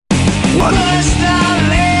one.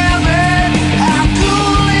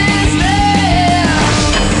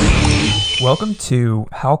 Welcome to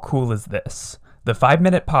How Cool Is This? The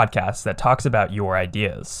 5-minute podcast that talks about your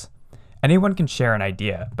ideas. Anyone can share an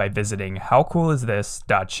idea by visiting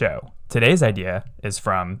howcoolisthis.show. Today's idea is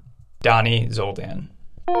from Donnie Zoldan.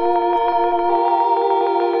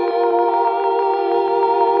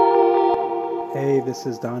 Hey, this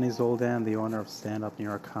is Donnie Zoldan, the owner of Stand Up New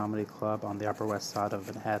York Comedy Club on the Upper West Side of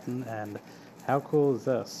Manhattan. And how cool is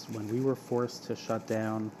this? When we were forced to shut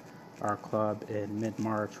down our club in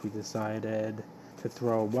mid-March, we decided to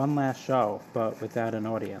throw one last show, but without an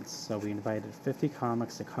audience. So we invited 50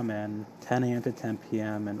 comics to come in, 10 a.m. to 10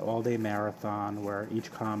 p.m., an all-day marathon where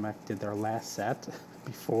each comic did their last set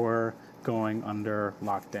before going under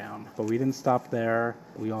lockdown. But we didn't stop there.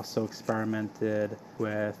 We also experimented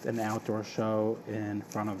with an outdoor show in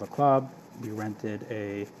front of the club. We rented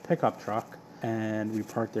a pickup truck and we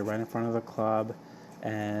parked it right in front of the club,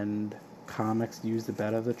 and comics used the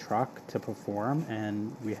bed of the truck to perform,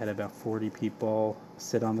 and we had about 40 people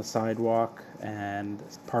sit on the sidewalk and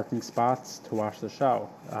parking spots to watch the show.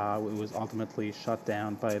 It was ultimately shut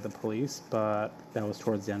down by the police, but that was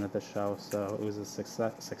towards the end of the show, so it was a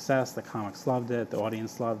success. The comics loved it, the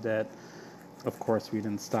audience loved it. Of course, we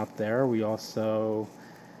didn't stop there. We also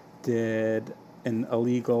did an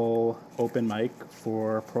illegal open mic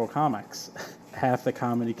for pro comics. Half the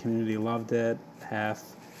comedy community loved it,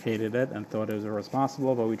 half hated it and thought it was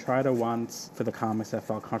irresponsible, but we tried it once for the comics that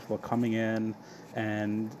felt comfortable coming in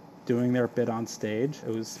and doing their bit on stage.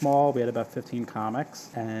 It was small, we had about 15 comics,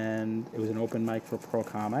 and it was an open mic for pro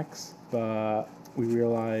comics, but we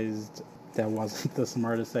realized that wasn't the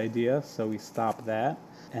smartest idea, so we stopped that.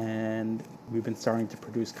 And we've been starting to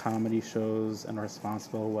produce comedy shows in a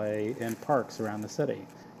responsible way in parks around the city.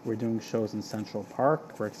 We're doing shows in Central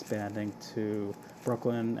Park, we're expanding to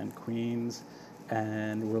Brooklyn and Queens,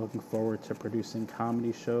 and we're looking forward to producing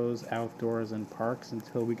comedy shows outdoors in parks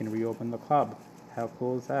until we can reopen the club. How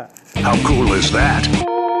cool is that? How cool is that?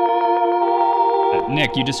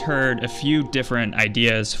 Nick, you just heard a few different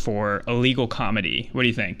ideas for illegal comedy. What do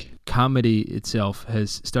you think? Comedy itself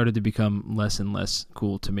has started to become less and less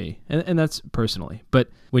cool to me, and that's personally. But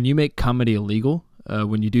when you make comedy illegal,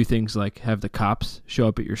 when you do things like have the cops show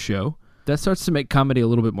up at your show, that starts to make comedy a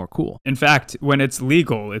little bit more cool. In fact, when it's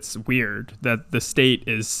legal, it's weird that the state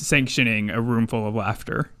is sanctioning a room full of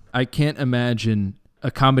laughter. I can't imagine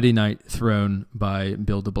a comedy night thrown by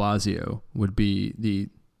Bill de Blasio would be the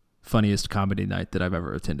funniest comedy night that I've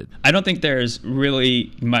ever attended. I don't think there's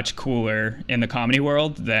really much cooler in the comedy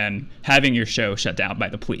world than having your show shut down by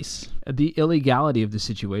the police. The illegality of the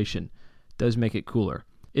situation does make it cooler.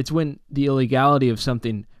 It's when the illegality of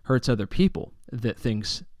something hurts other people that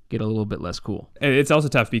things get a little bit less cool. It's also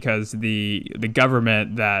tough because the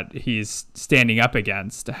government that he's standing up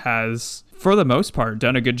against has, for the most part,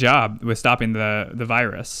 done a good job with stopping the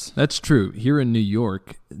virus. That's true. Here in New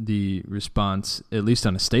York, the response, at least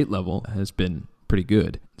on a state level, has been pretty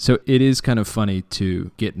good. So it is kind of funny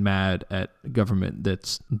to get mad at a government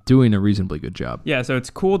that's doing a reasonably good job. Yeah, so it's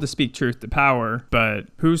cool to speak truth to power, but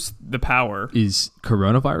who's the power? Is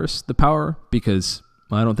coronavirus the power? Because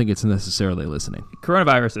I don't think it's necessarily listening.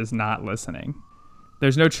 Coronavirus is not listening.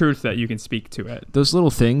 There's no truth that you can speak to it. Those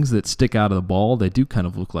little things that stick out of the ball, they do kind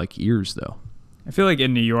of look like ears, though. I feel like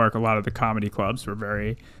in New York, a lot of the comedy clubs were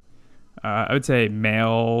very, I would say,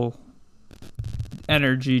 male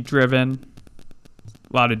energy driven.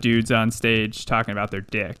 A lot of dudes on stage talking about their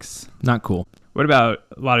dicks. Not cool. What about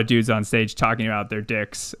a lot of dudes on stage talking about their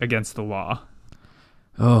dicks against the law?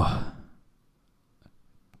 Oh,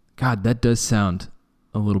 God, that does sound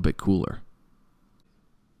a little bit cooler.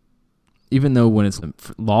 Even though when it's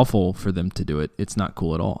lawful for them to do it, it's not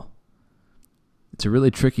cool at all. It's a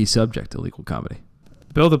really tricky subject, illegal comedy.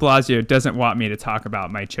 Bill de Blasio doesn't want me to talk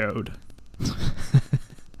about my chode.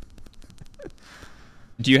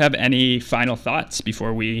 Do you have any final thoughts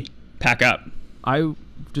before we pack up? I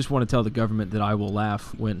just want to tell the government that I will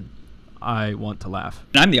laugh when I want to laugh.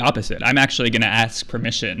 And I'm the opposite. I'm actually going to ask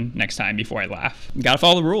permission next time before I laugh. You got to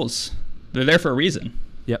follow the rules. They're there for a reason.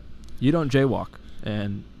 Yep. You don't jaywalk,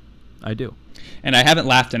 and I do. And I haven't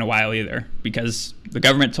laughed in a while either because the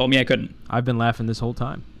government told me I couldn't. I've been laughing this whole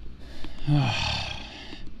time.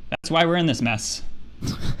 That's why we're in this mess.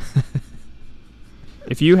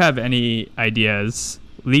 If you have any ideas,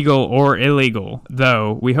 legal or illegal,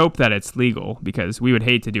 though we hope that it's legal because we would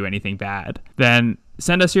hate to do anything bad, then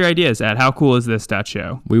send us your ideas at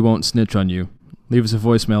howcoolisthis.show. We won't snitch on you. Leave us a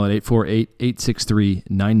voicemail at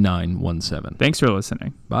 848-863-9917. Thanks for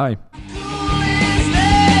listening. Bye.